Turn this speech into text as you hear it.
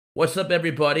What's up,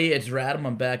 everybody? It's Radam.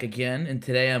 I'm back again, and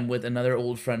today I'm with another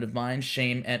old friend of mine,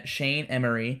 Shane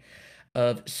Emery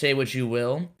of Say What You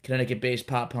Will, Connecticut-based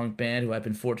pop punk band who I've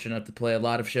been fortunate enough to play a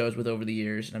lot of shows with over the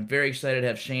years. And I'm very excited to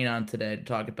have Shane on today to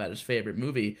talk about his favorite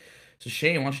movie. So,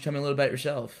 Shane, why don't you tell me a little about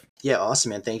yourself? Yeah, awesome,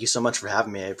 man. Thank you so much for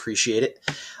having me. I appreciate it.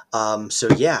 So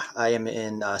I am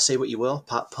in Say What You Will,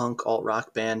 pop punk alt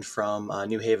rock band from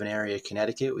New Haven area,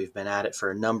 Connecticut. We've been at it for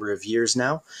a number of years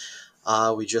now.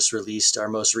 We just released our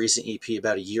most recent EP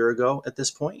about a year ago at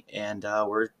this point, and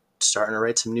we're starting to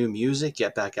write some new music,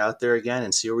 get back out there again,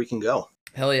 and see where we can go.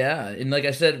 Hell yeah. And like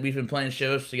I said, we've been playing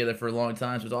shows together for a long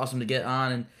time, so it's awesome to get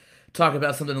on and talk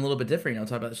about something a little bit different,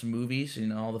 talk about some movies,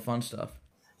 all the fun stuff.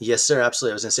 Yes, sir.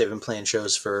 Absolutely. I was gonna say I've been playing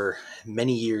shows for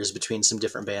many years between some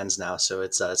different bands now, so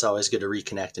it's always good to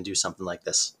reconnect and do something like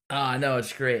this. Ah, no,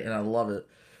 it's great, and I love it.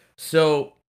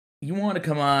 So you want to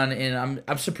come on, and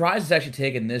I'm surprised it's actually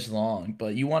taken this long,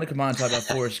 but you want to come on and talk about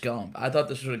Forrest Gump. I thought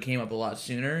this would have came up a lot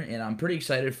sooner, and I'm pretty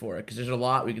excited for it because there's a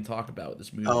lot we can talk about with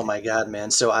this Oh movie. my God, man.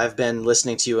 So I've been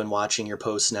listening to you and watching your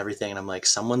posts and everything, and I'm like,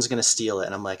 someone's going to steal it.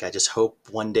 And I'm like, I just hope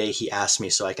one day he asks me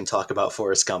so I can talk about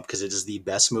Forrest Gump because it is the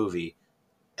best movie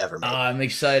ever made. I'm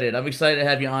excited. I'm excited to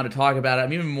have you on to talk about it.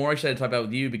 I'm even more excited to talk about it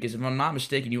with you because if I'm not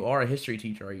mistaken, you are a history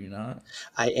teacher, are you not?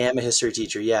 I am a history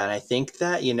teacher, yeah. And I think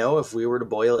that, if we were to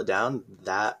boil it down,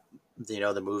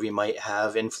 the movie might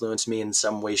have influenced me in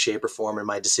some way, shape, or form in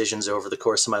my decisions over the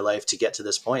course of my life to get to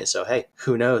this point. So, hey,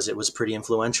 who knows? It was pretty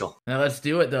influential. Now let's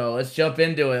do it though. Let's jump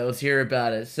into it. Let's hear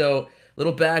about it. So,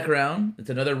 little background. It's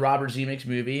another Robert Zemeckis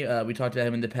movie. We talked about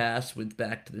him in the past with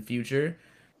Back to the Future.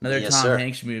 Another Yes, Tom sir.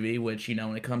 Hanks movie, which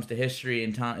when it comes to history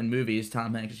and movies,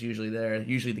 Tom Hanks is usually there,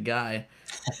 usually the guy.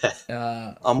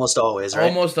 Uh, Almost always, right?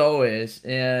 Almost always.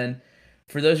 And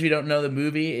for those of you who don't know the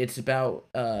movie, it's about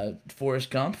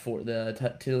Forrest Gump, for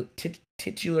the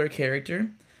titular character.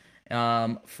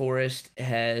 Forrest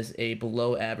has a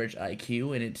below average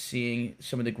IQ, and it's seeing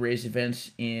some of the greatest events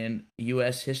in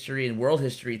U.S. history and world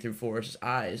history through Forrest's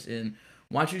eyes. And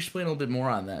why don't you explain a little bit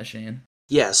more on that, Shane?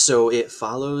 Yeah, so it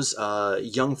follows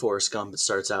young Forrest Gump. It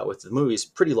starts out with the movie's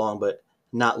pretty long, but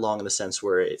not long in the sense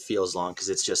where it feels long because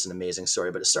it's just an amazing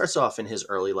story. But it starts off in his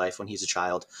early life when he's a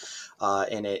child,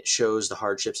 and it shows the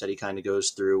hardships that he kind of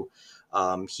goes through.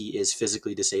 He is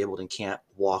physically disabled and can't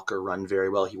walk or run very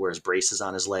well. He wears braces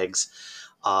on his legs.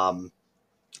 Um,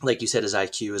 like you said, his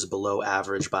IQ is below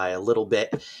average by a little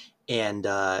bit. And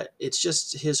it's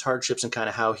just his hardships and kind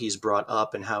of how he's brought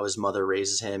up and how his mother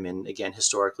raises him. And again,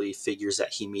 historically, figures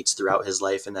that he meets throughout his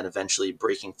life and then eventually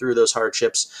breaking through those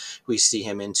hardships. We see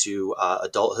him into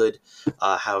adulthood,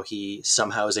 how he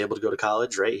somehow is able to go to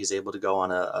college, right? He's able to go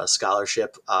on a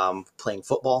scholarship playing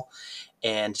football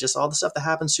and just all the stuff that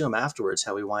happens to him afterwards,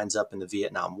 how he winds up in the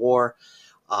Vietnam War,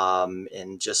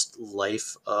 and just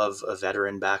life of a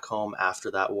veteran back home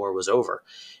after that war was over.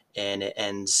 And it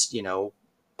ends,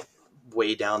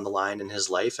 way down the line in his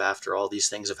life after all these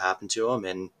things have happened to him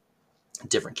and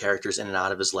different characters in and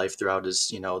out of his life throughout his,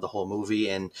 the whole movie.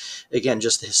 And again,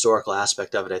 just the historical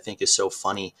aspect of it, I think is so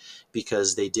funny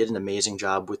because they did an amazing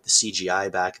job with the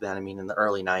CGI back then. I mean, in the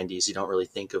early 90s, you don't really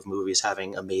think of movies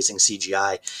having amazing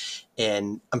CGI.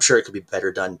 And I'm sure it could be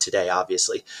better done today,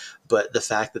 obviously. But the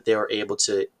fact that they were able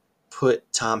to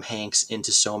put Tom Hanks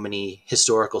into so many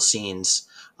historical scenes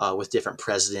with different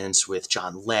presidents, with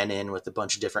John Lennon, with a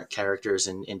bunch of different characters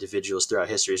and individuals throughout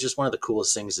history. It's just one of the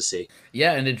coolest things to see.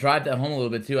 Yeah, and to drive that home a little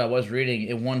bit too, I was reading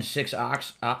it won six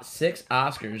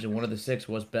Oscars, and one of the six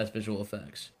was Best Visual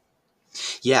Effects.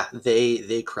 Yeah,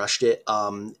 they crushed it.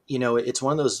 It's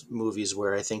one of those movies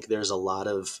where I think there's a lot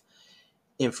of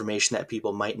information that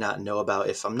people might not know about.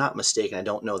 If I'm not mistaken, I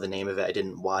don't know the name of it. I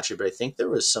didn't watch it, but I think there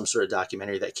was some sort of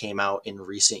documentary that came out in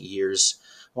recent years.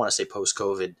 I want to say post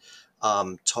COVID,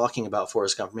 talking about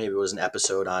Forrest Gump. Maybe it was an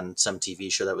episode on some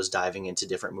TV show that was diving into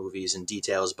different movies and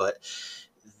details, but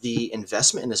the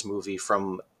investment in this movie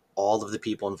from all of the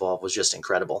people involved was just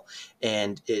incredible.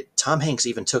 And Tom Hanks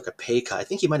even took a pay cut. I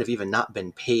think he might have even not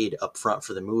been paid up front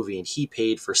for the movie, and he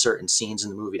paid for certain scenes in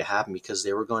the movie to happen because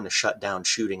they were going to shut down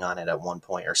shooting on it at one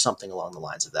point or something along the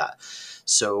lines of that.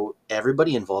 So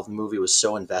everybody involved in the movie was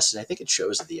so invested. I think it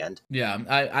shows at the end. Yeah,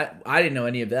 I didn't know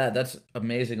any of that. That's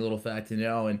amazing little fact to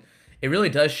know, and it really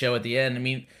does show at the end. I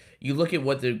mean, you look at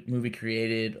what the movie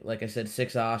created. Like I said,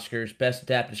 six Oscars: Best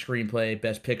Adapted Screenplay,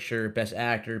 Best Picture, Best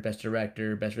Actor, Best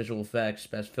Director, Best Visual Effects,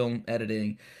 Best Film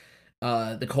Editing.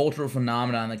 The cultural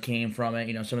phenomenon that came from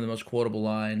it. Some of the most quotable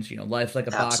lines. Life's like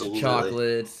a box of Absolutely.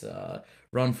 chocolates.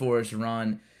 Run, Forrest,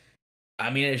 run. I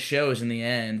mean, it shows in the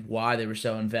end why they were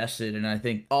so invested, and I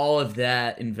think all of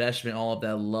that investment, all of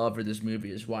that love for this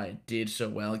movie is why it did so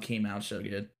well. It came out so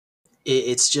good.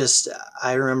 It's just,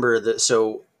 I remember that.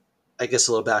 So I guess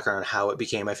a little background on how it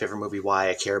became my favorite movie, why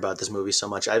I care about this movie so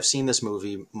much. I've seen this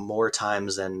movie more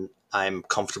times than I'm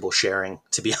comfortable sharing,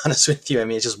 to be honest with you. I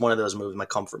mean, it's just one of those movies, my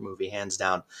comfort movie, hands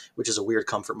down, which is a weird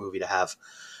comfort movie to have.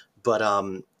 But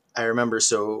I remember,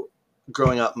 so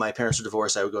growing up, my parents were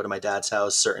divorced. I would go to my dad's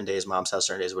house certain days, mom's house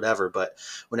certain days, whatever. But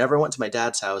whenever I went to my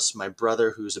dad's house, my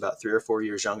brother, who's about 3 or 4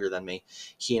 years younger than me,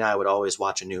 he and I would always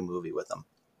watch a new movie with him.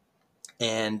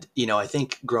 And, I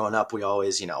think growing up, we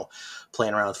always,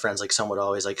 playing around with friends, like someone would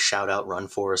always like shout out, run,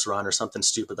 Forrest, run, or something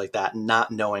stupid like that,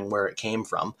 not knowing where it came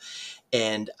from.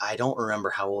 And I don't remember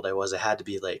how old I was. I had to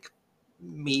be like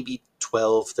maybe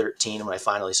 12, 13 when I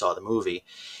finally saw the movie.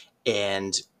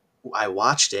 And I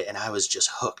watched it and I was just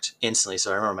hooked instantly.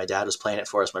 So I remember my dad was playing it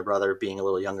for us. My brother, being a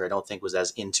little younger, I don't think was as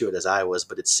into it as I was,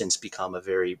 but it's since become a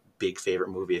very big favorite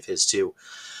movie of his too.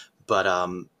 But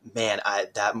man,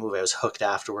 that movie, I was hooked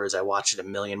afterwards. I watched it a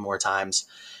million more times,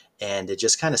 and it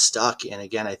just kind of stuck. And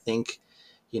again, I think,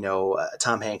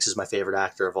 Tom Hanks is my favorite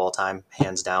actor of all time,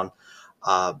 hands down.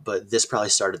 But this probably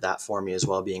started that for me as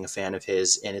well, being a fan of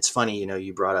his. And it's funny,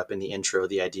 you brought up in the intro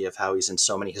the idea of how he's in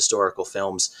so many historical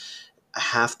films.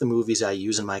 Half the movies I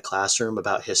use in my classroom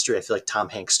about history, I feel like Tom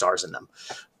Hanks stars in them.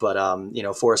 But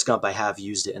Forrest Gump, I have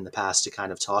used it in the past to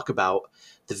kind of talk about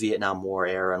the Vietnam War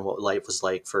era and what life was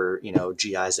like for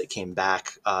GIs that came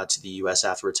back to the U.S.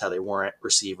 afterwards, how they weren't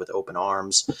received with open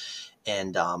arms,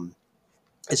 and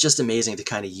it's just amazing to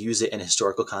kind of use it in a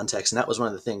historical context. And that was one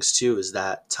of the things too, is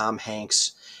that Tom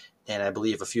Hanks and I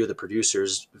believe a few of the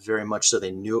producers, very much so,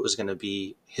 they knew it was going to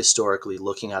be historically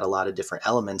looking at a lot of different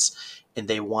elements, and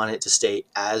they wanted it to stay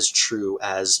as true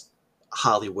as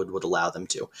Hollywood would allow them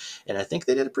to. And I think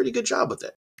they did a pretty good job with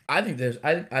it. I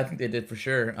think they did for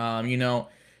sure.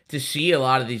 To see a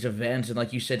lot of these events and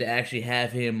like you said, to actually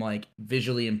have him like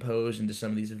visually imposed into some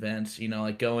of these events,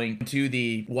 like going to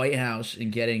the White House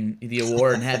and getting the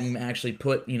award and having him actually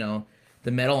put, the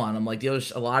medal on him. Like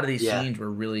those a lot of these Yeah, scenes were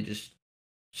really just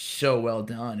so well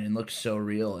done and looked so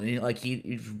real. And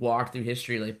he walked through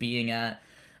history like being at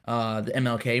the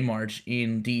MLK march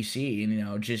in DC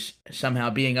and just somehow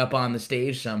being up on the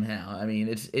stage somehow. I mean,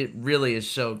 it really is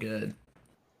so good.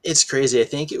 it's crazy. I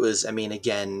think it was, I mean,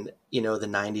 again, the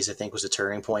 90s, I think, was a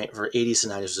turning point for 80s to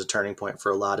 90s was a turning point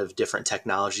for a lot of different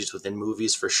technologies within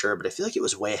movies for sure. But I feel like it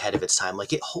was way ahead of its time.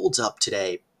 Like it holds up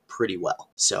today pretty well.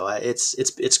 So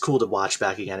it's cool to watch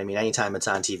back again. I mean, anytime it's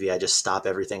on TV, I just stop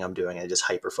everything I'm doing and I just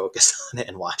hyper focus on it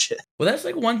and watch it. Well, that's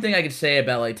like one thing I could say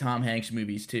about like Tom Hanks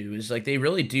movies too, is like they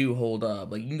really do hold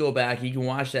up. Like you can go back, you can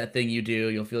watch that thing you do,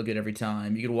 you'll feel good every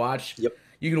time. Yep.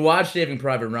 You can watch Saving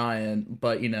Private Ryan,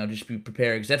 but just be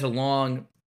prepared because that's a long,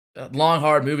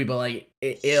 hard movie, but like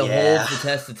it Yeah. holds the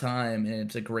test of time, and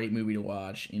it's a great movie to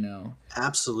watch.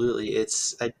 Absolutely.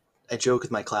 I joke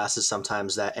with my classes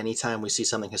sometimes that anytime we see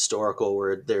something historical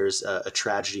where there's a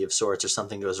tragedy of sorts or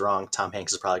something goes wrong, Tom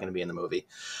Hanks is probably going to be in the movie.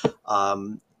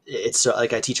 It's so,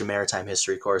 like, I teach a maritime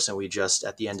history course, and we just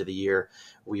at the end of the year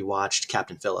we watched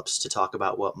Captain Phillips to talk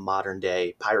about what modern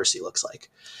day piracy looks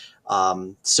like.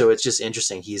 So it's just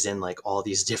interesting. He's in like all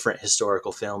these different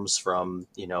historical films from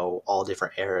all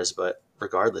different eras, but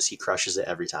regardless, he crushes it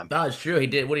every time. No, it's true. He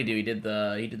did. What did he do? He did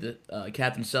the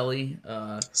Captain Sully,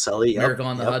 Sully, yep, Miracle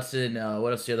on the yep, Hudson.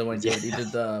 What else? The other one he did. He yeah.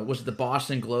 did the was it the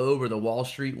Boston Globe or the Wall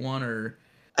Street one or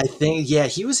I think, yeah,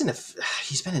 he was in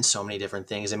he's been in so many different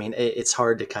things. I mean, it's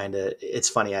hard to kind of, it's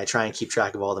funny. I try and keep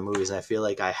track of all the movies, and I feel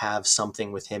like I have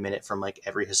something with him in it from like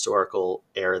every historical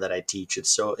era that I teach.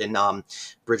 It's so in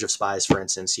Bridge of Spies, for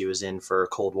instance, he was in for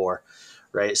Cold War,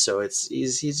 right? So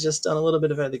he's just done a little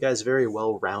bit of it. The guy's very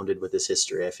well rounded with his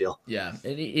history, I feel. yeah.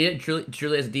 And he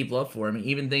truly has a deep love for him.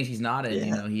 Even things he's not in.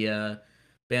 Yeah. He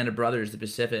Band of Brothers, The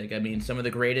Pacific. I mean, some of the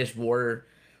greatest war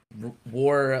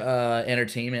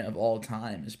entertainment of all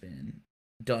time has been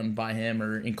done by him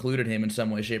or included him in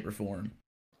some way, shape, or form.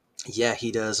 Yeah,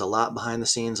 he does a lot behind the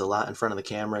scenes, a lot in front of the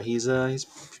camera. He's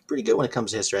pretty good when it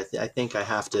comes to history. I think I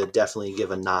have to definitely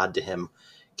give a nod to him,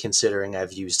 considering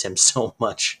I've used him so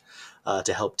much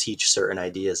to help teach certain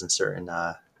ideas and certain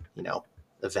you know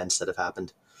events that have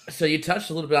happened. So you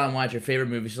touched a little bit on why it's your favorite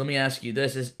movie. So let me ask you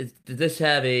this: did this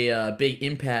have a big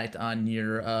impact on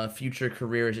your future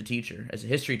career as a teacher, as a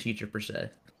history teacher per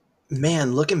se?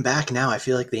 Man, looking back now, I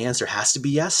feel like the answer has to be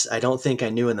yes. I don't think I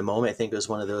knew in the moment. I think it was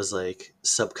one of those like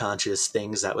subconscious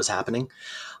things that was happening.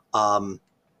 Um,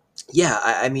 Yeah,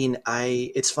 I mean,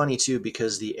 it's funny too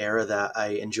because the era that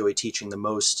I enjoy teaching the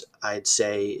most, I'd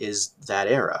say, is that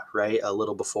era, right? A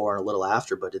little before and a little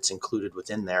after, but it's included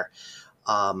within there.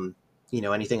 Um,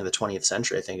 Anything in the 20th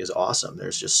century, I think, is awesome.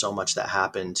 There's just so much that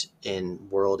happened in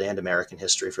world and American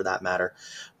history, for that matter.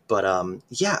 But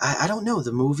yeah, I don't know.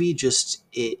 The movie just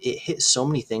it hit so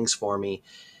many things for me,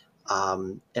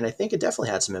 and I think it definitely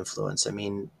had some influence. I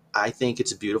mean, I think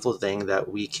it's a beautiful thing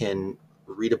that we can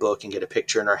read a book and get a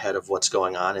picture in our head of what's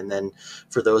going on. And then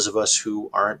for those of us who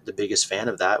aren't the biggest fan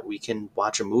of that, we can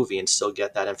watch a movie and still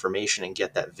get that information and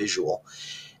get that visual.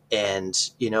 And,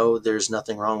 there's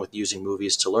nothing wrong with using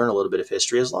movies to learn a little bit of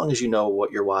history as long as you know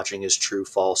what you're watching is true,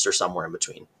 false, or somewhere in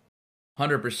between.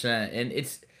 100%.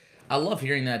 And I love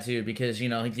hearing that too because,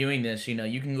 like doing this,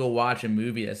 you can go watch a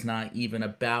movie that's not even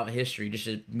about history, just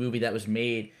a movie that was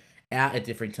made at a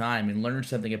different time and learn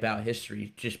something about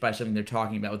history just by something they're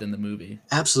talking about within the movie.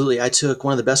 Absolutely. I took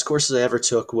one of the best courses I ever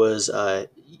took was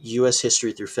U.S.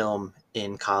 history through film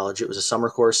in college. It was a summer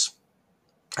course.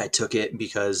 I took it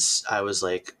because I was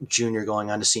like junior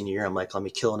going on to senior year. I'm like, let me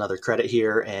kill another credit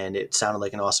here. And it sounded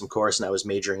like an awesome course. And I was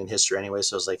majoring in history anyway.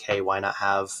 So I was like, hey, why not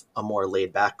have a more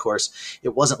laid back course?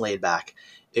 It wasn't laid back.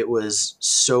 It was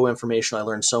so informational. I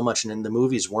learned so much. And then the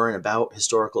movies weren't about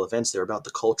historical events. They were about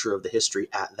the culture of the history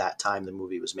at that time the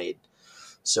movie was made.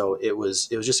 So it was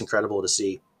just incredible to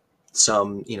see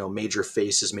some major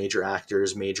faces, major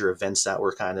actors, major events that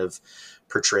were kind of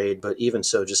portrayed, but even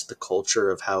so, just the culture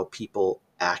of how people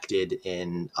acted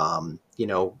in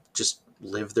just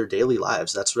live their daily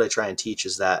lives. That's what I try and teach,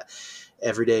 is that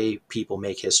everyday people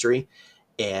make history.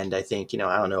 And I think,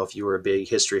 I don't know if you were a big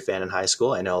history fan in high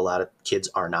school. I know a lot of kids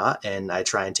are not, and I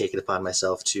try and take it upon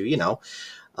myself to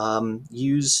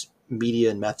use media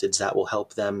and methods that will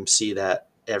help them see that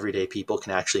everyday people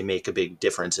can actually make a big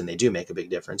difference, and they do make a big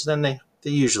difference. Then they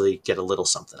usually get a little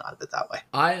something out of it that way.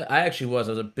 I actually was.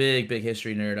 I was a big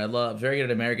history nerd. I love very good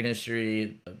at American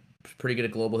history, pretty good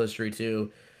at global history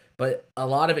too. But a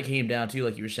lot of it came down to,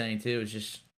 like you were saying too, is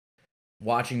just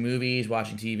watching movies,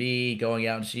 watching TV, going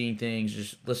out and seeing things,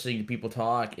 just listening to people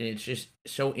talk, and it's just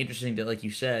so interesting to, like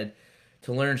you said,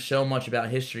 to learn so much about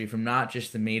history from not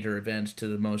just the major events to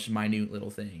the most minute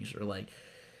little things, or like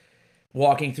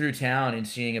walking through town and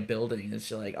seeing a building.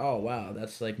 It's like, oh wow,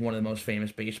 that's like one of the most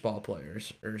famous baseball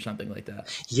players or something like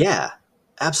that. Yeah,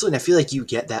 absolutely. And I feel like you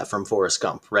get that from Forrest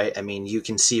Gump, right? I mean, you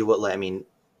can see I mean,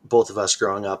 both of us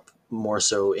growing up more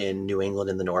so in New England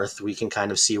in the North, we can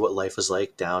kind of see what life was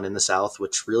like down in the South,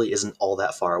 which really isn't all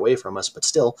that far away from us, but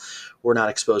still, we're not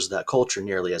exposed to that culture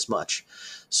nearly as much.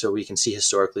 So we can see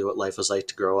historically what life was like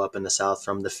to grow up in the South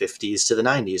from the 50s to the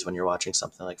 90s when you're watching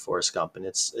something like Forrest Gump. And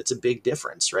it's a big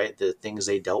difference, right? The things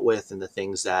they dealt with and the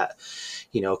things that,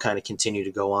 kind of continue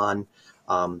to go on,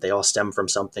 they all stem from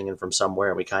something and from somewhere,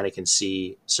 and we kind of can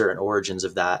see certain origins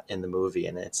of that in the movie.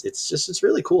 And it's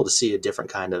really cool to see a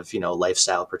different kind of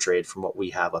lifestyle portrayed from what we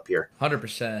have up here.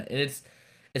 100%. And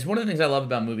it's one of the things I love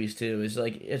about movies too. Is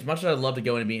like as much as I love to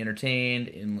go in and be entertained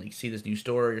and like see this new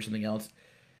story or something else,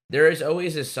 there is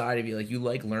always this side of you like you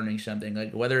like learning something,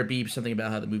 like whether it be something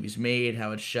about how the movie's made,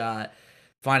 how it's shot,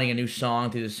 finding a new song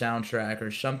through the soundtrack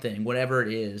or something, whatever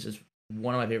it is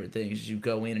one of my favorite things. Is you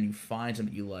go in and you find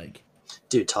something you like.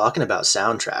 Dude, talking about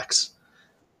soundtracks,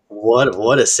 what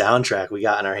a soundtrack we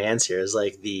got in our hands here is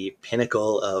like the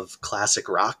pinnacle of classic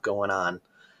rock going on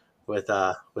with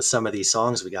some of these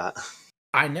songs we got.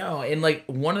 I know, and like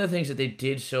one of the things that they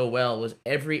did so well was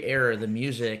every era the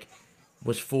music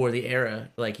was for the era.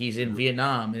 Like he's in Mhm.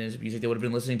 Vietnam, and his music they would have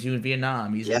been listening to in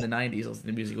Vietnam. He's in Yeah. the '90s,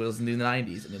 listening to music we listened to in the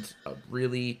 '90s, and it's a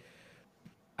really.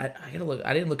 I gotta look.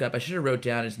 I didn't look up. I should have wrote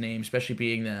down his name, especially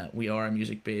being that we are a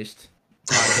music based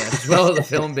podcast as well as a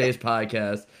film based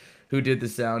podcast. Who did the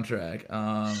soundtrack?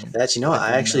 That I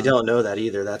I do actually not. don't know that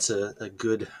either. That's a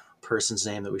good person's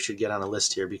name that we should get on a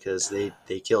list here because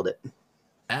they killed it.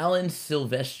 Alan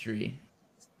Silvestri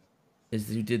is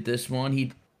who did this one.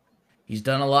 He's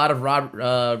done a lot of Robert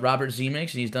Zemeckis, and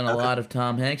he's done a Okay. lot of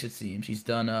Tom Hanks. It seems he's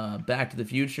done Back to the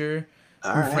Future,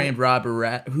 All right.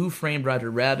 Who Framed Roger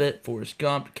Rabbit, Forrest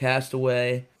Gump,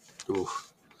 Castaway, Ooh.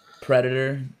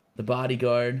 Predator, The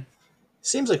Bodyguard.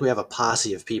 Seems like we have a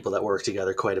posse of people that work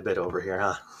together quite a bit over here,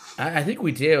 huh? I think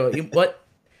we do.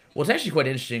 What's actually quite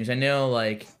interesting is I know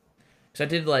like because I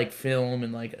did like film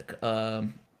and like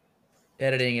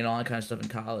editing and all that kind of stuff in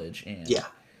college, and Yeah.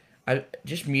 I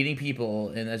just meeting people,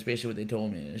 and that's basically what they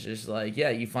told me. It's just like,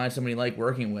 yeah, you find somebody you like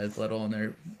working with, let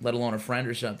alone a friend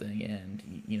or something,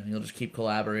 and you'll just keep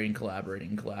collaborating.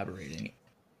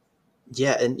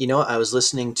 Yeah, and I was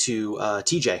listening to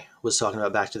TJ was talking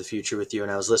about Back to the Future with you,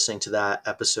 and I was listening to that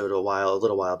episode a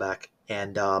little while back,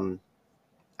 and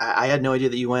I had no idea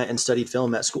that you went and studied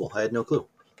film at school. I had no clue.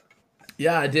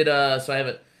 Yeah, I did. So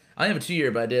I have a 2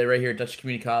 year, but I did it right here at Dutch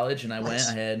Community College, and I went. I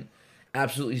Nice. had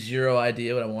absolutely zero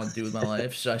idea what I wanted to do with my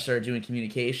life, so I started doing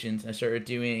communications. And I started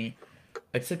doing.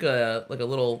 I took a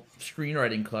little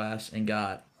screenwriting class and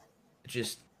got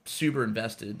just super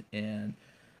invested, and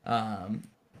um,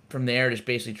 from there just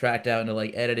basically tracked out into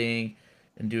like editing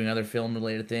and doing other film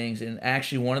related things. And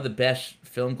actually, one of the best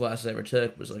film classes I ever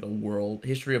took was like a world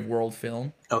history of world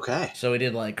film. Okay. So we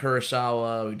did like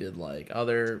Kurosawa, we did like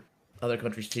other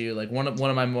countries too. Like one of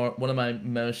my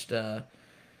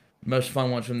most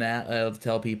fun ones from that I love to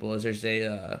tell people is there's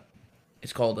a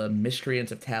it's called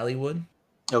Miscreants of Tallywood,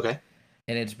 Okay.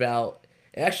 and it's about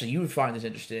actually you would find this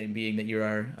interesting, being that you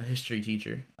are a history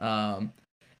teacher.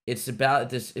 It's about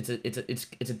this.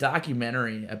 It's a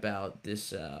documentary about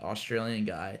this Australian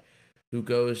guy who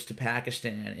goes to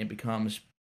Pakistan and becomes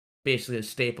basically a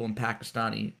staple in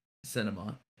Pakistani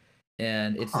cinema,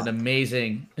 and it's Huh. an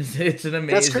amazing it's an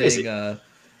That's amazing crazy.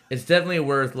 it's definitely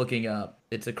worth looking up.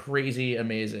 It's a crazy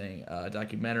amazing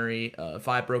documentary.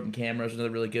 Five Broken Cameras, another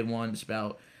really good one. It's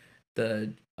about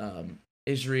the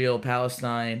Israel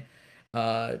Palestine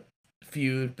uh,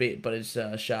 feud, but it's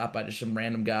shot by just some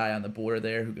random guy on the border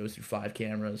there who goes through five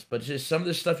cameras. But it's just some of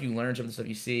the stuff you learn, some of the stuff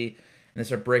you see, and then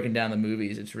start breaking down the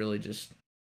movies. It's really just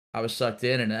I was sucked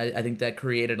in, and I think that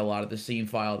created a lot of the scene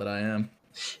file that I am.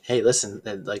 Hey, listen,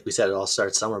 and like we said, it all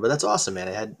starts somewhere, but that's awesome, man.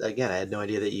 I had no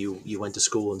idea that you went to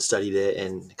school and studied it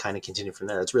and kind of continued from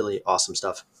there. That's really awesome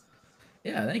stuff.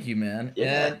 Yeah, thank you, man.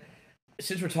 Yeah. And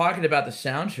since we're talking about the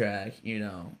soundtrack,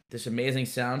 this amazing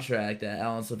soundtrack that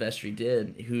Alan Silvestri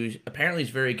did, who apparently is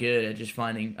very good at just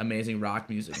finding amazing rock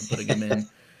music and putting them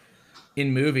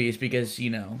in movies because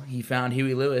he found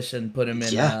Huey Lewis and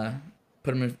Yeah,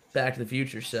 put him in Back to the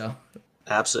Future. So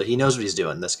absolutely. He knows what he's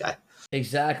doing, this guy.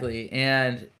 exactly.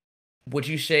 And would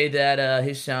you say that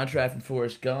his soundtrack from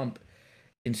Forrest Gump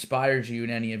inspired you in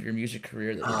any of your music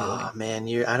career that you're Oh doing? man,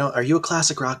 I don't, are you a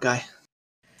classic rock guy?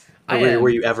 Or I were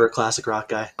am. you ever a classic rock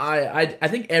guy? I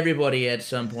think everybody at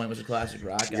some point was a classic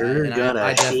rock guy, You're and gonna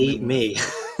I definitely hate was. me.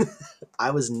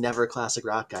 I was never a classic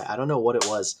rock guy. I don't know what it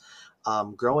was.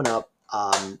 Growing up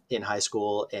in high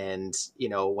school, and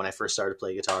when I first started to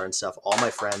play guitar and stuff, all my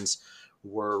friends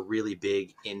were really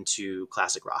big into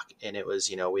classic rock. And it was,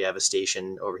 we have a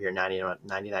station over here,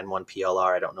 99.1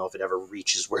 PLR. I don't know if it ever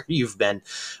reaches where you've been,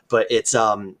 but it's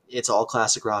all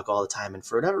classic rock all the time. And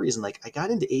for whatever reason, like I got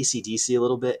into AC/DC a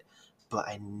little bit, but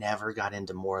I never got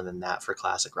into more than that for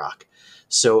classic rock.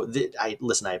 So I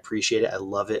listen, I appreciate it. I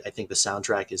love it. I think the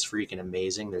soundtrack is freaking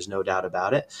amazing. There's no doubt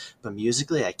about it. But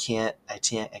musically, I can't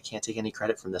take any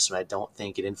credit from this one. I don't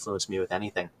think it influenced me with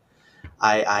anything.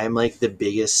 I am like the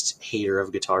biggest hater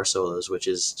of guitar solos, which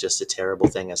is just a terrible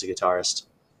thing as a guitarist.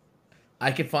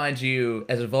 I could find you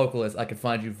as a vocalist. I could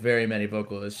find you very many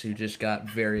vocalists who just got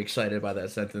very excited by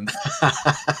that sentence.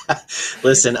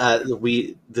 Listen,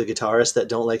 the guitarists that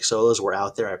don't like solos, we're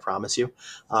out there. I promise you.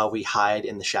 We hide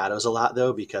in the shadows a lot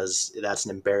though, because that's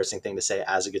an embarrassing thing to say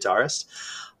as a guitarist.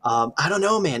 I don't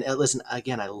know, man. Listen,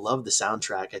 again, I love the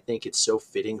soundtrack. I think it's so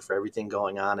fitting for everything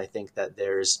going on. I think that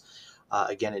there's,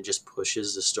 again, it just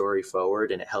pushes the story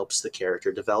forward and it helps the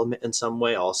character development in some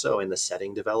way, also in the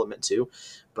setting development too.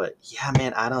 But yeah,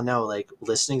 man, I don't know. Like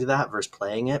listening to that versus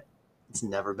playing it, it's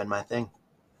never been my thing.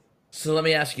 So let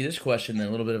me ask you this question then,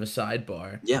 a little bit of a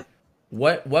sidebar. Yeah.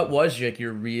 What was like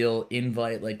your real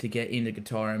invite like to get into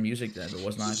guitar and music then, if it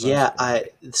was not Yeah,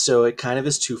 classic rock? so it kind of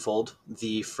is twofold.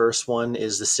 The first one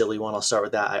is the silly one. I'll start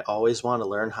with that. I always want to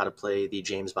learn how to play the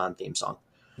James Bond theme song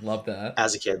Love that.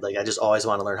 as a kid. Like I just always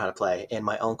want to learn how to play. And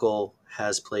my uncle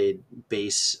has played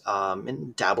bass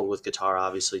and dabbled with guitar,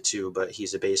 obviously too. But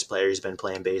he's a bass player. He's been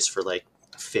playing bass for like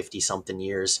 50 something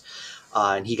years.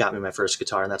 And he got me my first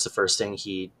guitar, and that's the first thing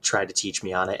he tried to teach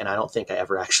me on it. And I don't think I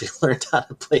ever actually learned how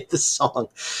to play the song,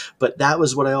 but that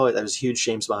was what I was a huge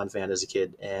James Bond fan as a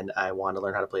kid, and I wanted to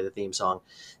learn how to play the theme song.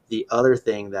 The other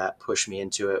thing that pushed me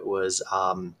into it was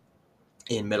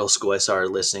in middle school, I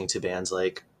started listening to bands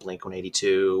like Blink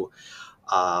 182.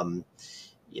 Um,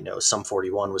 Sum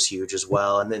 41 was huge as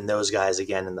well. And then those guys,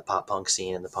 again, in the pop punk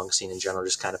scene and the punk scene in general,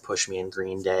 just kind of pushed me in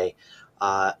Green Day.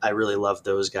 I really loved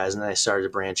those guys. And then I started to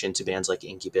branch into bands like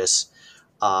Incubus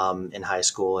in high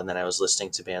school. And then I was listening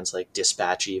to bands like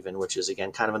Dispatch, even, which is,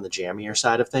 again, kind of on the jammier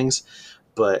side of things.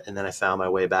 And then I found my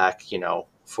way back,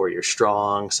 4 Year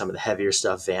Strong, some of the heavier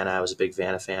stuff. Vanna, I was a big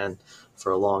Vanna fan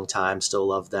for a long time, still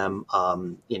love them.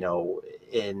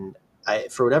 In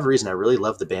for whatever reason, I really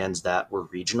love the bands that were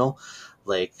regional.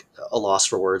 Like A Loss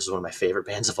for Words is one of my favorite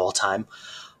bands of all time.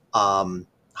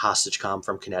 Hostage Calm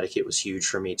from Connecticut was huge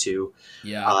for me too.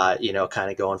 Yeah.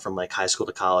 Kind of going from like high school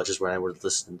to college is when I would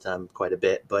listen to them quite a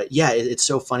bit. But yeah, it's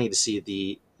so funny to see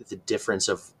the difference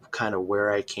of kind of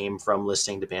where I came from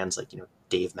listening to bands like,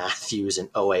 Dave Matthews and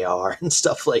OAR and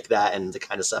stuff like that, and the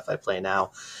kind of stuff I play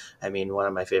now. I mean, one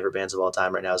of my favorite bands of all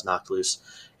time right now is Knocked Loose,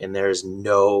 and there's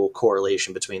no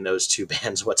correlation between those two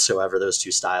bands whatsoever, those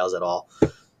two styles at all.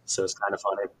 So it's kind of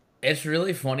funny. It's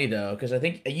really funny though, because I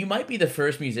think you might be the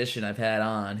first musician I've had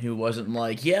on who wasn't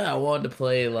like, yeah, I wanted to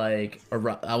play like I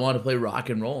wanted to play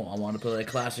rock and roll, I wanted to play like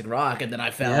classic rock, and then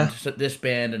I found Yeah. this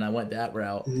band and I went that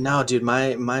route. No, dude,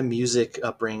 my music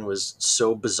upbringing was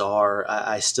so bizarre.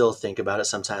 I still think about it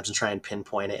sometimes and try and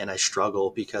pinpoint it, and I struggle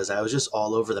because I was just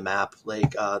all over the map.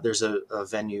 Like, there's a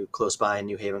venue close by in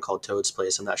New Haven called Toad's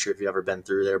Place. I'm not sure if you've ever been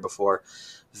through there before.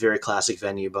 Very classic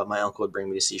venue, but my uncle would bring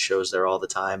me to see shows there all the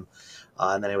time.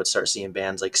 And then I would start seeing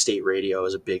bands like State Radio. I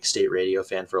was a big State Radio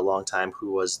fan for a long time.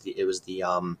 Who was the? It was the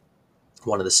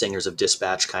one of the singers of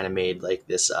Dispatch. Kind of made like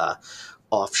this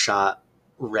offshot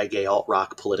reggae alt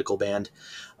rock political band,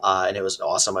 and it was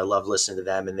awesome. I loved listening to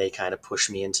them, and they kind of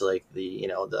pushed me into like the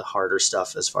harder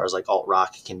stuff as far as like alt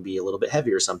rock can be a little bit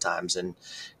heavier sometimes, and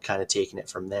kind of taking it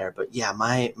from there. But yeah,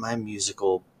 my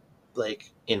musical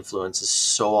like influence is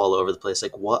so all over the place.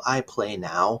 Like what I play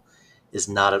now is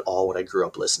not at all what I grew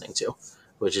up listening to,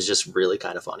 which is just really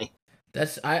kind of funny.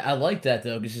 I like that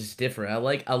though because it's different. I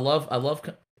love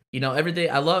every day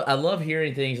I love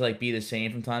hearing things like be the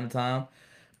same from time to time.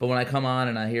 But when I come on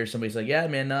and I hear somebody's like, yeah,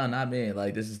 man, no, not me.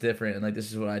 Like this is different and like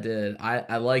this is what I did.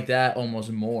 I like that almost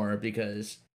more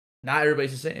because not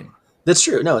everybody's the same. That's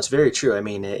true. No, it's very true. I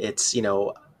mean, it's,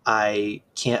 I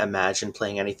can't imagine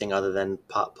playing anything other than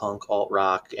pop punk, alt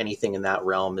rock, anything in that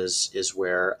realm is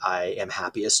where I am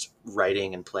happiest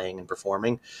writing and playing and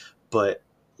performing. But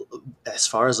as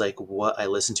far as like what I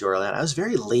listened to early on, I was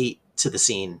very late to the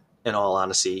scene in all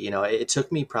honesty. It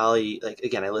took me probably like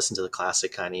again, I listened to the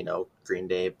classic kind of, Green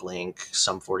Day, Blink,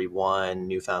 Sum 41,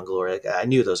 Newfound Glory. Like, I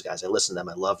knew those guys. I listened to them.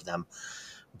 I loved them.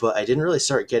 But I didn't really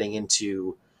start getting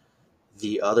into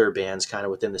the other bands kind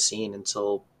of within the scene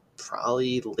until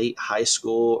probably late high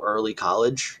school, early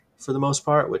college for the most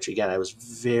part, which again, I was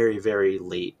very, very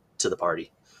late to the party.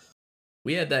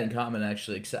 We had that in common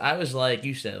actually. 'Cause I was like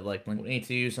you said, like Blink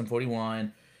 182, some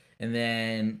 41, and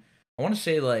then I want to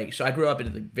say like so I grew up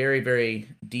in the very very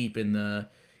deep in the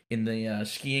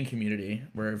skiing community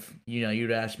where if,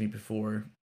 you'd asked me before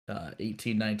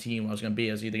 18, 19 what I was gonna be.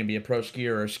 I was either gonna be a pro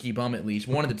skier or a ski bum at least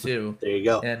one of the two, There you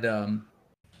go. and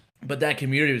but that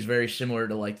community was very similar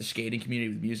to like the skating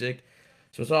community with music.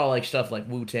 So it's all like stuff like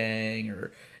Wu Tang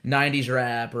or '90s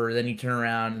rap, or then you turn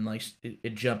around and like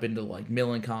it jump into like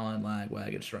Millencolin and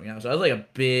Lagwagon Strung Out. So I was like a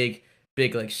big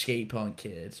like skate punk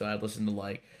kid. So I listened to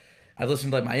like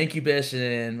my Incubus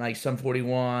and like Sum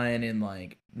 41 and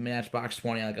like Matchbox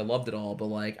 20. Like I loved it all, but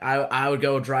like I would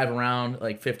go drive around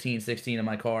like 15, 16 in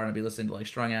my car and I'd be listening to like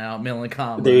Strung Out,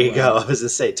 Millencolin, There you go. Lagwagon. I was gonna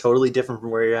say totally different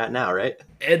from where you're at now, right?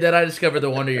 And then I discovered the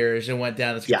Wonder Years and went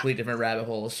down this Yeah. complete different rabbit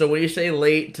hole. So when you say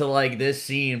late to like this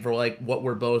scene for like what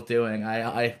we're both doing,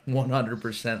 I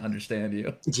 100% understand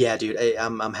you. Yeah, dude.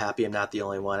 I'm happy I'm not the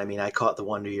only one. I mean, I caught the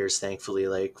Wonder Years, thankfully,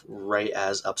 like right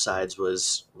as Upsides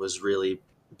was really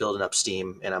building up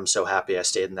steam, and I'm so happy I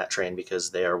stayed in that train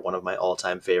because they are one of my all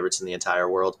time favorites in the entire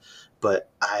world. But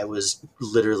I was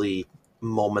literally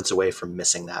moments away from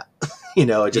missing that.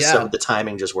 It just so Yeah, the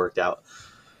timing just worked out.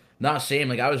 not same.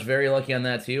 Like I was very lucky on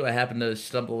that too. I happened to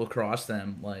stumble across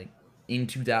them like in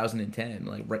 2010,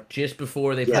 like right just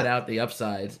before they put Yeah, out the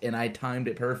Upsides, and I timed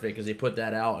it perfect because they put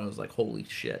that out, and I was like, holy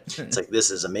shit. it's like this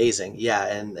is amazing. Yeah,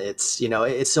 and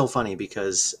it's so funny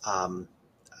because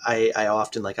I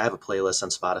often like I have a playlist on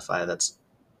Spotify that's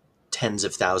tens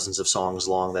of thousands of songs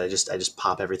long that I just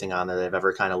pop everything on there that I've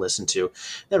ever kind of listened to.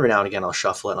 And every now and again I'll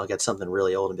shuffle it and I'll get something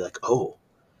really old and be like, oh,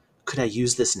 could I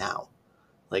use this now?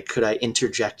 Like, could I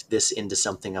interject this into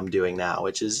something I'm doing now?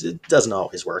 Which is, it doesn't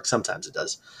always work. Sometimes it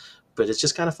does, but it's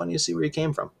just kind of funny to see where you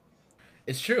came from.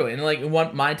 It's true, and like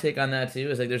one my take on that too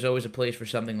is like there's always a place for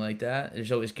something like that.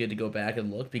 It's always good to go back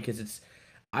and look because it's.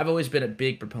 I've always been a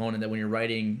big proponent that when you're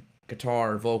writing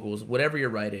guitar, vocals, whatever you're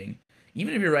writing,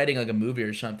 even if you're writing like a movie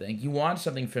or something, you want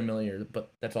something familiar,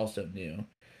 but that's also new.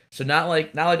 So not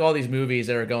like all these movies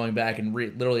that are going back and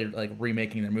literally like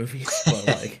remaking their movies, but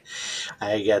like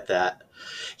I get that.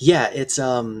 Yeah, it's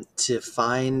to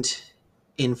find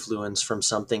influence from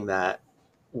something that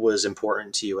was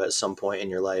important to you at some point in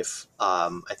your life.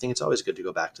 I think it's always good to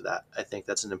go back to that. I think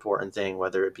that's an important thing,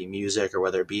 whether it be music or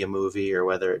whether it be a movie or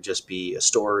whether it just be a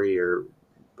story or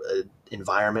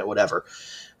environment, whatever.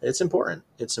 It's important.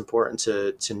 It's important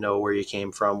to know where you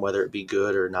came from, whether it be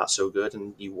good or not so good,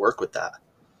 and you work with that.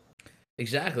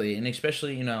 exactly, and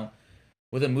especially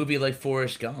with a movie like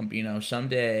Forrest Gump,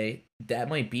 someday that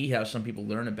might be how some people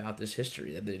learn about this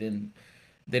history that they didn't.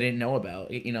 they didn't know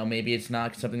about. Maybe it's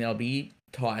not something that'll be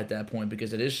taught at that point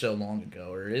because it is so long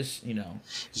ago, or it is,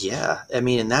 Yeah, I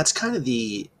mean, and that's kind of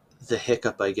the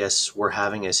hiccup I guess we're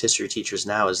having as history teachers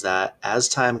now, is that as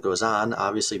time goes on,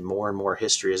 obviously more and more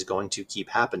history is going to keep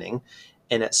happening,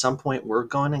 and at some point we're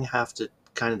going to have to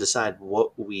kind of decide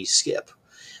what we skip,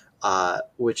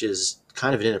 which is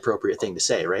kind of an inappropriate thing to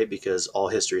say, right? Because all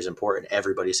history is important.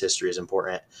 Everybody's history is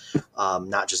important.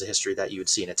 Not just the history that you would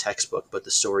see in a textbook, but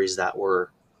the stories that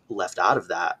were left out of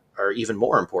that are even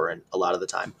more important a lot of the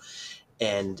time.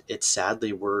 And it's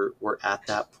sadly we're at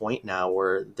that point now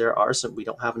where there are some, we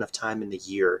don't have enough time in the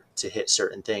year to hit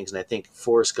certain things. And I think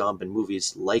Forrest Gump and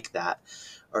movies like that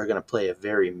are going to play a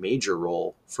very major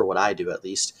role, for what I do at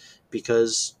least,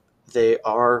 because they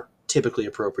are typically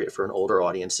appropriate for an older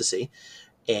audience to see.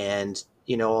 And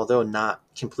although not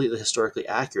completely historically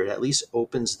accurate, at least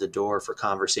opens the door for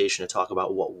conversation to talk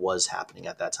about what was happening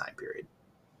at that time period.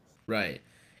 right.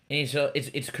 And so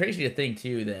it's crazy to think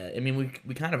too that, I mean,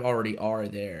 we kind of already are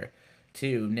there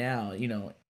too now.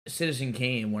 Citizen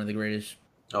Kane, one of the greatest,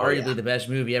 Oh yeah. arguably the best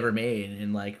movie ever made,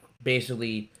 and like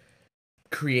basically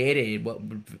created what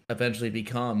would eventually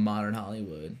become modern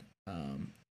Hollywood.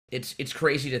 It's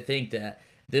crazy to think that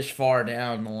this far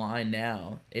down the line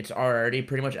now, it's already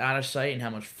pretty much out of sight, and how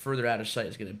much further out of sight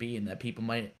it's going to be, and that people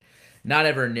might not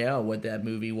ever know what that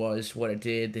movie was, what it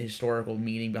did, the historical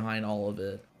meaning behind all of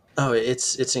it. Oh,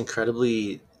 it's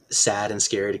incredibly sad and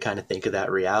scary to kind of think of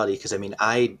that reality, because I mean,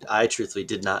 I truthfully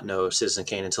did not know Citizen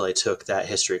Kane until I took that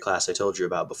history class I told you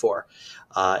about before,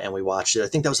 and we watched it. I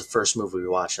think that was the first movie we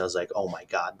watched, and I was like, oh my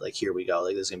god, like here we go,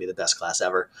 like this is gonna be the best class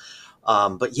ever.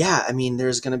 But yeah, I mean,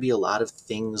 there's gonna be a lot of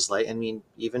things, like, I mean,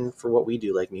 even for what we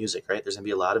do, like music, right? There's gonna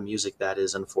be a lot of music that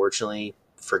is unfortunately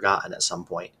forgotten at some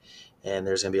point. And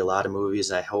there's going to be a lot of movies,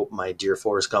 and I hope my dear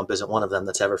Forrest Gump isn't one of them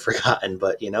that's ever forgotten.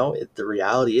 But the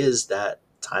reality is that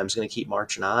time's going to keep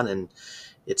marching on, and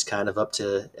it's kind of up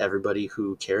to everybody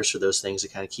who cares for those things to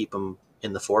kind of keep them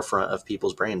in the forefront of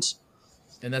people's brains.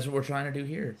 And that's what we're trying to do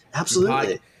here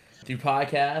Absolutely. through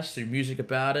podcasts, through music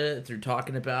about it, through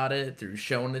talking about it, through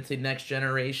showing it to the next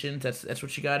generations. That's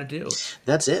what you got to do.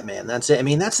 That's it, man. That's it. I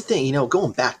mean, that's the thing,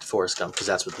 going back to Forrest Gump, because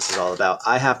that's what this is all about.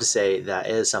 I have to say that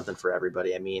it is something for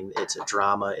everybody. I mean, it's a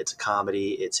drama, it's a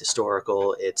comedy, it's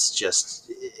historical.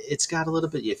 It's got a little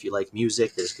bit, if you like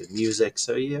music, there's good music.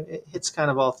 So, it's kind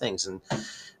of all things. And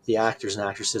the actors and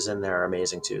actresses in there are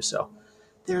amazing too. So,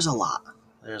 there's a lot.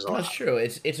 There's a That's lot. true.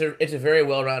 It's a very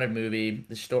well rounded movie.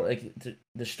 The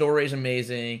story is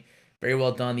amazing, very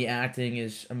well done. The acting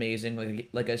is amazing.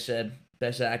 Like I said,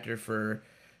 best actor for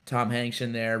Tom Hanks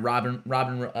in there. I'm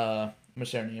gonna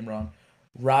say her name wrong.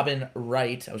 Robin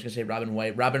Wright. I was gonna say Robin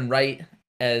White. Robin Wright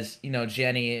as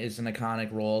Jenny is an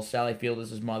iconic role. Sally Field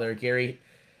is his mother. Gary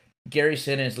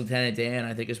Sinise as Lieutenant Dan,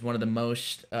 I think, is one of the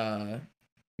most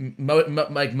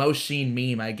like most seen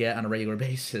meme I get on a regular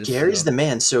basis. Gary's So the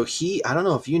man. So I don't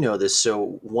know if you know this.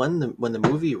 So when the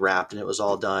movie wrapped and it was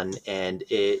all done, and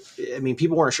I mean,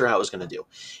 people weren't sure how it was going to do,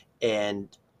 and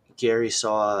Gary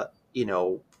saw,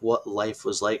 what life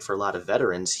was like for a lot of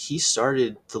veterans. He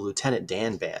started the Lieutenant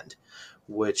Dan band,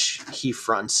 which he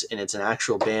fronts, and it's an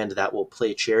actual band that will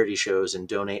play charity shows and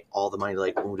donate all the money to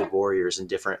like Wounded Warriors and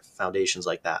different foundations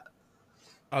like that.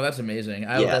 oh, that's amazing.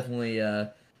 Yeah, I'll definitely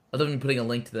be putting a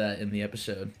link to that in the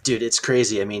episode. dude, it's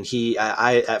crazy. I mean,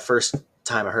 I at first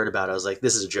time I heard about it, I was like,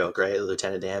 this is a joke, right?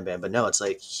 Lieutenant Dan band. But no, it's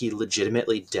like he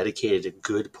legitimately dedicated a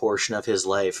good portion of his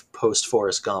life post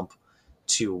Forrest Gump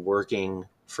to working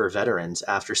for veterans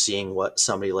after seeing what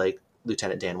somebody like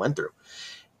Lieutenant Dan went through.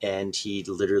 And he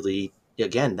literally,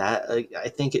 again, that I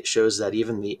think it shows that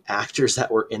even the actors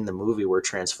that were in the movie were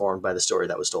transformed by the story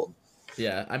that was told.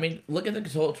 Yeah, I mean, look at the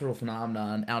cultural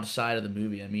phenomenon outside of the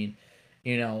movie. I mean,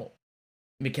 you know,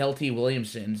 T.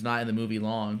 Williamson's not in the movie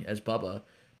long as Bubba,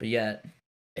 but yet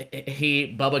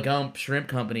Bubba Gump Shrimp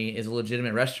Company is a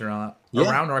legitimate restaurant Yeah,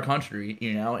 around our country.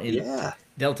 And yeah.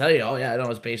 they'll tell you, oh yeah, I know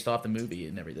it's based off the movie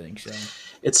and everything. So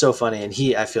It's so funny, and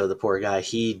I feel the poor guy.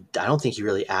 I don't think he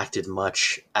really acted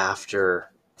much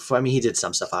after. I mean, he did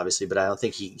some stuff obviously, but I don't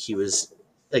think he was,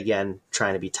 again,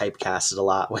 trying to be typecasted a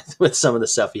lot with some of the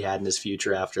stuff he had in his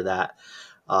future after that.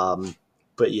 Um,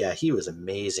 but yeah, he was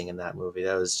amazing in that movie.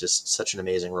 That was just such an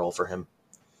amazing role for him.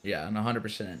 yeah, and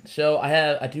 100%. So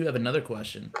I do have another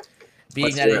question. Being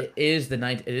Let's that hear it. it is a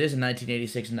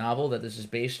 1986 novel that this is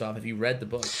based off. Have you read the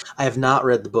book? I have not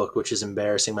read the book, which is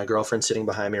embarrassing. My girlfriend's sitting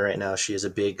behind me right now. She is a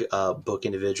big book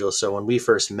individual. So when we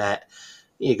first met,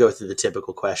 you go through the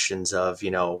typical questions of,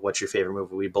 what's your favorite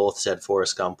movie? We both said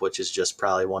Forrest Gump, which is just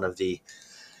probably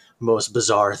most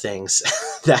bizarre things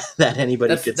that anybody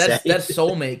That's could that's say. that's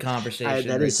soulmate conversation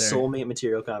That is right there. soulmate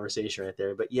material conversation right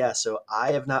there. But yeah, so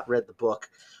I have not read the book.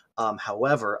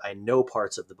 However, I know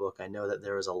parts of the book. I know that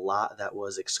there was a lot that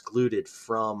was excluded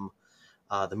from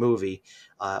the movie.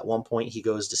 At one point, he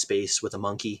goes to space with a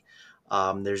monkey.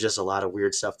 There's just a lot of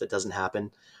weird stuff that doesn't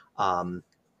happen. Um,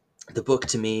 the book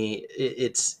to me,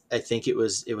 it's I think it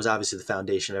was obviously the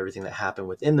foundation of everything that happened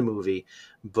within the movie,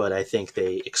 but I think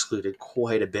they excluded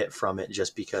quite a bit from it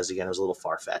just because again it was a little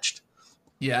far fetched.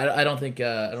 Yeah, I don't think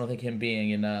him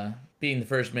being the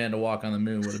first man to walk on the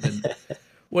moon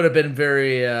would have been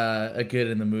very good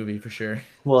in the movie for sure.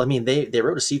 Well, I mean, they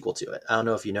wrote a sequel to it. I don't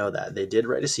know if you know that. They did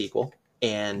write a sequel,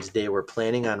 and they were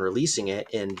planning on releasing it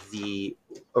in the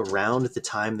around the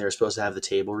time they were supposed to have the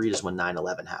table read is when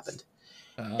 9/11 happened.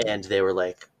 Uh, And they were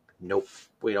like, "Nope,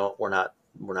 we're not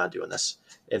doing this."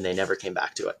 And they never came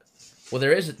back to it. well,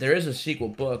 there is a sequel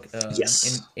book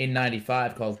Yes. in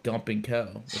 '95 called Gump and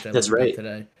Co, which I That's looked up right.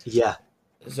 today. Yeah.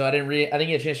 So I didn't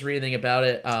get a chance to read anything about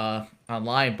it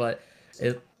online, but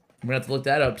I'm gonna have to look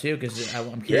that up too because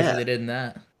I'm curious what Yeah. they did in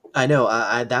that. I know.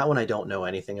 That one I don't know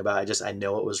anything about. I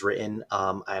know it was written.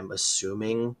 I'm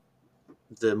assuming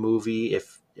the movie,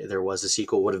 if there was a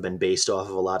sequel, would have been based off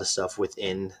of a lot of stuff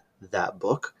within that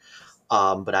book.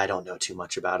 But I don't know too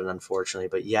much about it, unfortunately.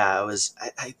 But yeah, it was.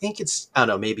 I think it's. I don't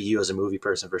know. Maybe you, as a movie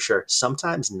person, for sure.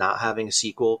 Sometimes not having a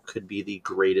sequel could be the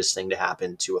greatest thing to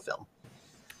happen to a film.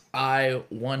 I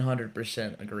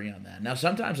 100% agree on that. Now,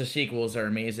 sometimes the sequels are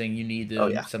amazing. You need Oh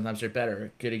them. yeah, Sometimes they're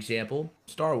better. Good example: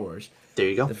 Star Wars. there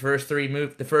you go. The first three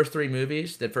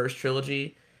movies, the first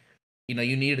trilogy. You know,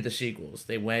 you needed the sequels.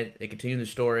 They continued the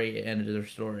story, ended their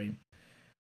story.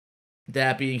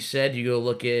 That being said, you go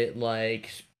look at like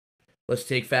let's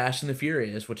take Fast and the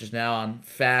Furious, which is now on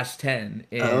Fast 10,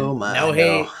 Oh and my, no, no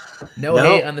hate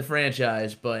no. on the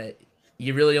franchise, but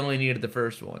you really only needed the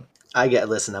first one. I get.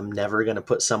 Listen, I'm never gonna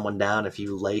put someone down if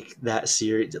you like that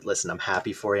series. Listen, I'm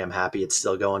happy for you. I'm happy it's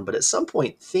still going. But at some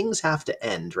point, things have to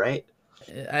end, right?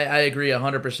 I agree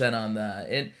 100% on that,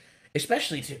 and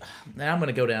especially to now I'm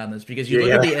gonna go down this because you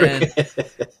look at Yeah. the end,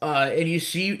 Yeah. and you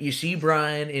see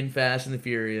Brian in Fast and the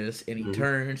Furious, and he Mhm.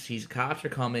 turns, he's cops are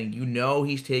coming, you know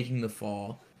he's taking the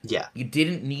fall. Yeah. You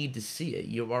didn't need to see it.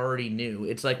 You already knew.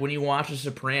 It's like when you watch The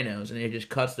Sopranos and it just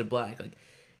cuts to black. Like,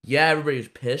 yeah, everybody was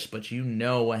pissed, but you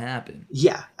know what happened.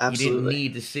 Yeah. You didn't Absolutely.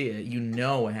 need to see it. You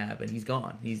know what happened. He's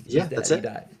gone. He's Yeah. That's dead. He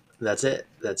it. died. That's it.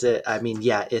 That's it. I mean,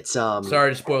 yeah. It's Sorry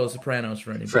to spoil The Sopranos for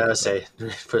for I anybody, would but say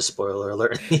put a spoiler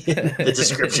alert in the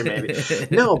description maybe.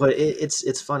 No, but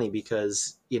it's funny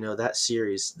because that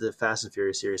series, the Fast and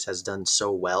Furious series, has done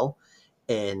so well,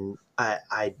 and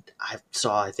I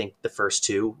saw I think the first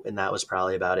two, and that was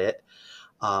probably about it.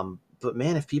 But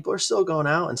man, if people are still going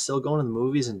out and still going to the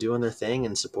movies and doing their thing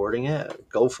and supporting it,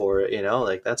 go for it.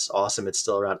 Like that's awesome. It's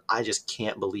still around. I just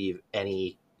can't believe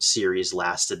any series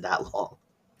lasted that long.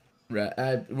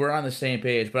 right, we're on the same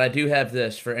page. But I do have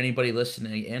this for anybody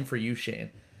listening and for you, Shane.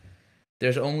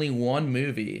 There's only one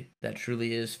movie that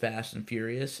truly is Fast and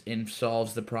Furious and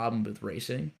solves the problem with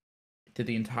racing to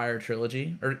the entire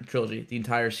the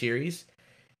entire series,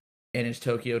 and it's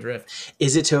Tokyo Drift.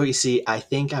 Is it Togi? See, I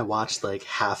think I watched like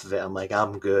half of it. I'm like,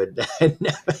 I'm good. I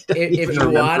don't If even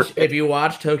remember if it. you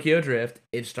watch Tokyo Drift,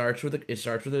 it starts with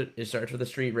a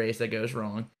street race that goes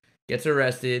wrong, gets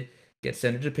arrested, gets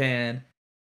sent to Japan,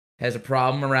 has a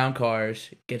problem around cars,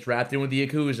 gets wrapped in with the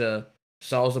Yakuza,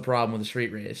 solves the problem with the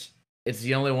street race. It's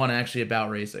the only one actually about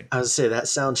racing. I was say that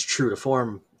sounds true to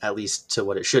form, at least to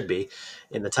what it should be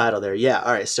in the title there. Yeah.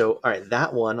 All right. So, all right,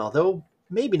 that one, although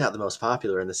maybe not the most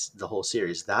popular in the whole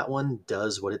series, that one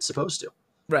does what it's supposed to.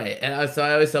 Right, and so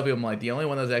I always tell people I'm like the only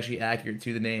one that's actually accurate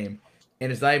to the name,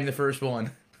 and it's not even the first one.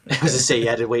 I was to say you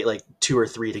had to wait like two or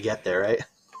three to get there, right?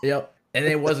 Yep, and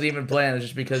it wasn't even planned. It's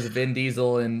just because Vin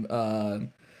Diesel and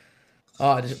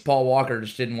Paul Walker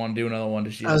just didn't want to do another one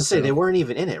just I was yet. to say they So weren't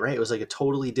even in it, right? It was like a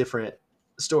totally different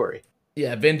story.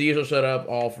 yeah, Vin Diesel showed up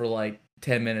all for like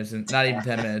 10 minutes, and not even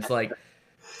 10 minutes, like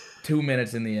 2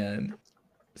 minutes in the end.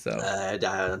 So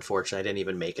Unfortunately, I didn't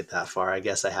even make it that far. I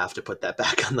guess I have to put that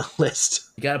back on the list.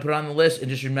 you got to put it on the list, and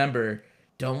just remember,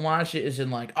 don't watch it as in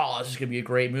like, oh, this is gonna be a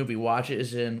great movie. Watch it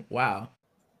as in, wow,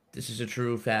 this is a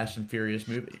true Fast and Furious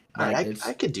movie. All Like right, I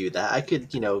it's could do that. I could,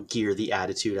 gear the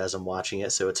attitude as I'm watching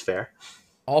it so it's fair.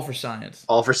 all for science.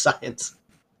 All for science.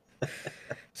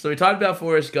 So we talked about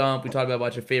Forrest Gump. We talked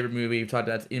about your favorite movie. We talked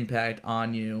about its impact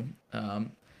on you. I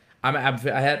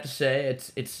have to say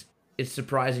it's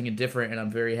surprising and different, and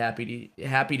I'm very happy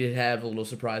to have a little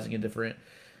surprising and different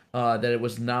that it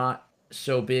was not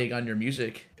so big on your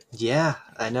music. Yeah,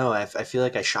 I know. I feel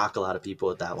like I shocked a lot of people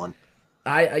with that one.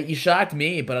 You shocked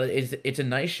me, but it's a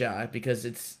nice shock because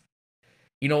it's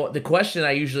the question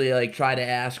I usually like try to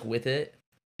ask with it,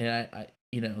 and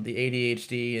the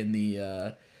ADHD and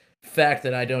the fact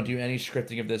that I don't do any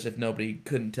scripting of this if nobody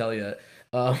couldn't tell you,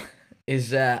 um, is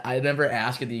that I never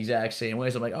ask it the exact same way.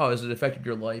 So I'm like, oh, has it affected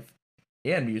your life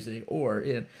and music or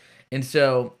in, and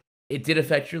so it did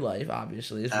affect your life,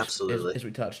 obviously, Absolutely. as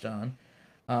we touched on.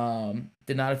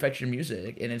 Did not affect your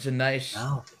music, and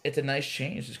No. it's a nice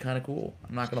change. It's kind of cool.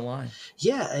 I'm not gonna lie.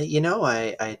 Yeah,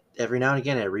 I every now and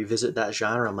again I revisit that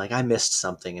genre. I'm like, I missed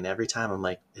something, and every time I'm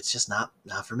like, it's just not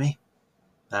for me.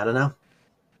 I don't know.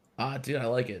 Dude, I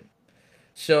like it.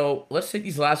 So let's take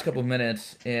these last couple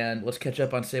minutes and let's catch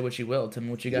up on Say What You Will. Tell me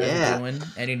what you guys are Yeah, doing.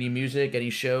 Any new music, any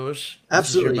shows? This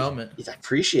is your absolutely. moment. I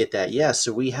appreciate that. Yeah,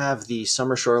 so we have the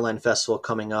Summer Shoreline Festival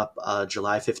coming up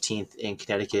July 15th in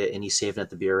Connecticut in East Haven at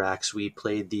the Beer Racks. We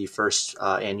played the first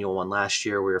annual one last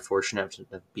year. We were fortunate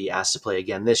to be asked to play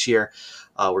again this year.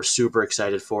 We're super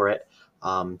excited for it.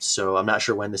 So I'm not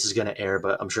sure when this is going to air,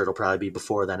 but I'm sure it'll probably be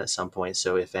before then at some point.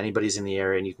 So if anybody's in the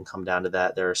area and you can come down to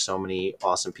that, there are so many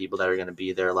awesome people that are going to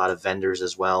be there. A lot of vendors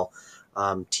as well.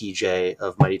 TJ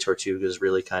of Mighty Tortuga is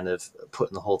really kind of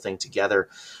putting the whole thing together.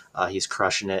 He's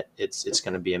crushing it. It's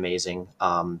going to be amazing.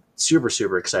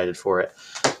 Super excited for it.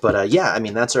 But yeah, I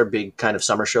mean that's our big kind of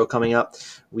summer show coming up.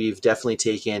 We've definitely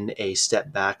taken a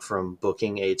step back from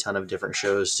booking a ton of different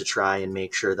shows to try and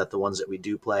make sure that the ones that we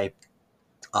do play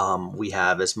we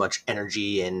have as much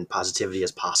energy and positivity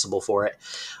as possible for it.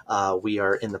 We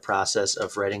are in the process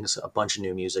of writing a bunch of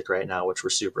new music right now, which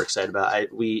we're super excited about. I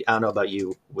don't know about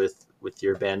you with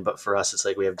your band, but for us, it's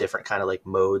like we have different kind of like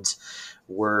modes.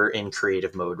 We're in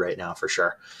creative mode right now for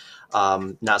sure.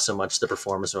 Not so much the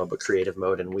performance mode, but creative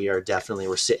mode. And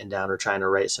we're sitting down, we're trying to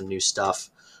write some new stuff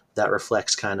that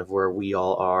reflects kind of where we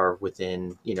all are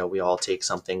within, we all take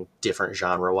something different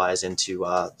genre wise into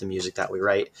the music that we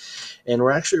write. And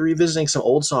we're actually revisiting some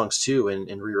old songs too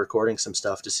and re-recording some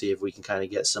stuff to see if we can kind of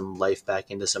get some life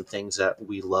back into some things that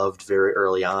we loved very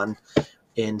early on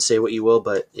in Say What You Will,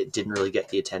 but it didn't really get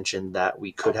the attention that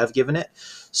we could have given it.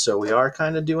 So we are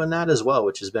kind of doing that as well,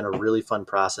 which has been a really fun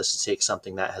process to take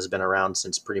something that has been around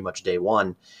since pretty much day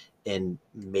one and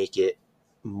make it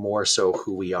more so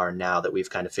who we are now that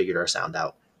we've kind of figured our sound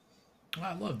out.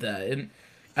 I love that, and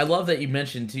I love that you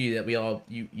mentioned too that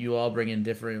you all bring in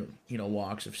different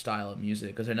walks of style of music.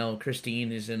 Because I know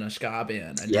Christine is in a ska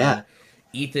band. I Yeah. know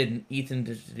Ethan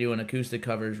is doing acoustic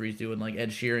covers where he's doing like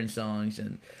Ed Sheeran songs,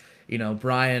 and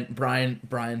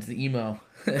Brian's the emo.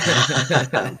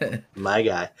 My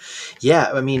guy. Yeah,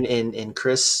 I mean, and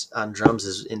Chris on drums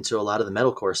is into a lot of the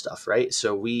metalcore stuff, right?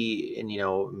 So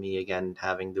me again,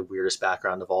 having the weirdest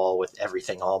background of all with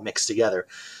everything all mixed together.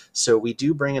 So we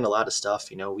do bring in a lot of stuff,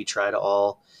 we try to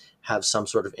all have some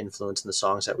sort of influence in the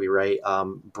songs that we write.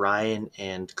 Brian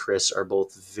and Chris are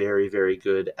both very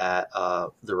good at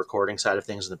the recording side of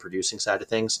things and the producing side of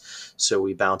things. So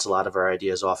we bounce a lot of our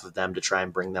ideas off of them to try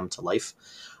and bring them to life.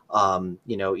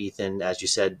 Ethan, as you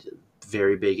said,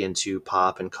 very big into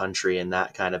pop and country and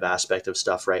that kind of aspect of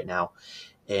stuff right now.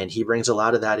 And he brings a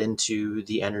lot of that into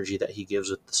the energy that he gives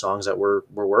with the songs that we're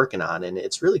working on. And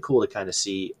it's really cool to kind of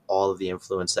see all of the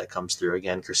influence that comes through.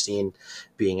 Again, Christine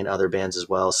being in other bands as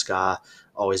well, ska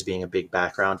always being a big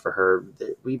background for her.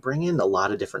 We bring in a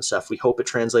lot of different stuff. We hope it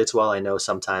translates well. I know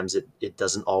sometimes it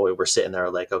doesn't always. We're sitting there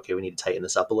like, okay, we need to tighten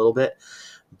this up a little bit.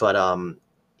 But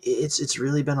it's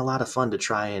really been a lot of fun to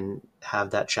try and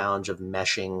have that challenge of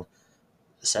meshing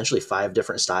essentially five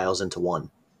different styles into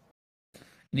one.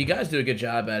 You guys do a good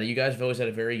job at it. You guys have always had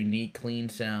a very unique, clean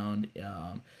sound.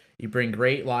 You bring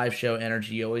great live show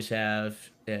energy. You always have,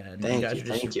 and you Thank guys you, are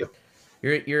just thank you.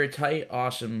 you're a tight,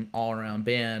 awesome, all around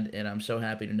band. And I'm so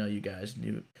happy to know you guys, and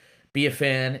to be a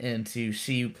fan, and to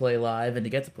see you play live, and to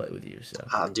get to play with you.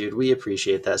 So Dude, we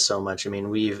appreciate that so much. I mean,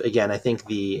 I think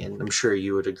and I'm sure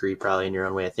you would agree probably in your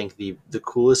own way. I think the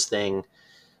coolest thing,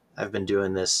 I've been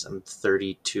doing this. I'm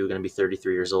 32, going to be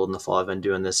 33 years old in the fall. I've been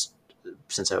doing this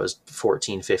since I was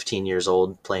 14, 15 years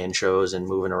old, playing shows and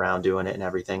moving around doing it and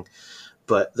everything.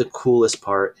 But the coolest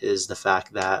part is the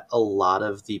fact that a lot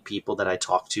of the people that I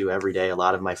talk to every day, a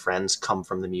lot of my friends come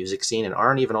from the music scene and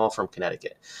aren't even all from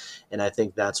Connecticut. And I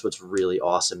think that's what's really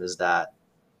awesome is that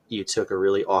you took a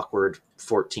really awkward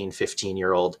 14,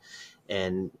 15-year old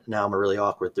and now I'm a really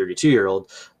awkward 32-year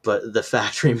old. But the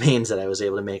fact remains that I was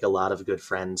able to make a lot of good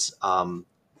friends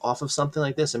off of something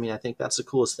like this. I mean, I think that's the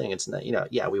coolest thing. It's not,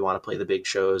 yeah, we want to play the big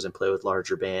shows and play with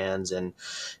larger bands and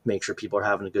make sure people are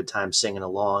having a good time singing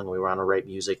along. We want to write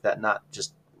music that not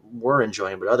just we're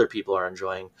enjoying, but other people are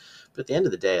enjoying. But at the end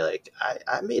of the day, like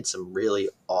I made some really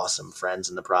awesome friends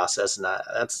in the process, and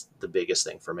that's the biggest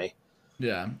thing for me.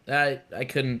 Yeah, I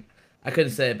couldn't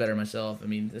say it better myself. I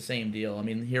mean, the same deal. I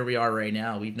mean, here we are right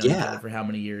now. We've known each other Yeah, for how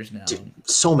many years dude, now?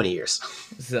 so many years.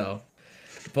 So,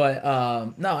 but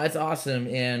no, it's awesome.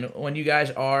 And when you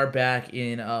guys are back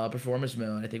in performance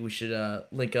mode, I think we should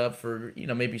link up for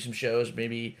maybe some shows,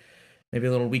 maybe a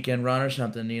little weekend run or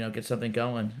something. Get something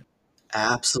going.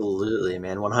 Absolutely,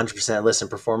 man. 100%. Listen,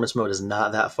 performance mode is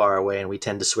not that far away, and we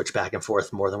tend to switch back and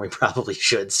forth more than we probably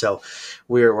should. So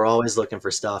we're always looking for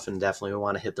stuff, and definitely we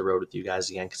want to hit the road with you guys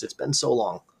again because it's been so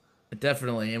long.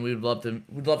 Definitely, and we'd love to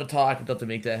talk. We'd love to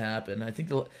make that happen. I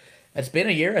think it's been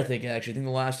a year. I think the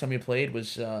last time we played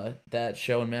was that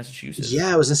show in Yeah, Massachusetts.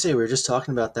 I was gonna say we were just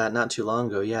talking about that not too long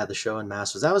ago. Yeah, the show in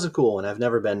Mass was that was a cool one. I've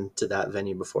never been to that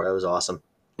venue before. That was awesome.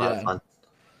 A lot of Yeah. fun.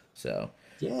 So,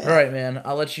 all Yeah, right, man.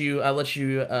 I'll let you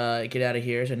get out of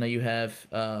here. So I know you have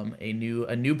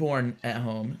a newborn at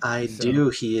home. I So, do.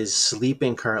 He is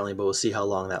sleeping currently, but we'll see how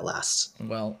long that lasts.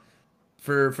 well,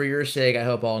 for your sake, I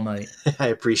hope all night. I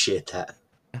appreciate that.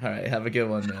 All right, have a good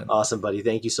one, man. Awesome, buddy.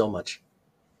 Thank you so much.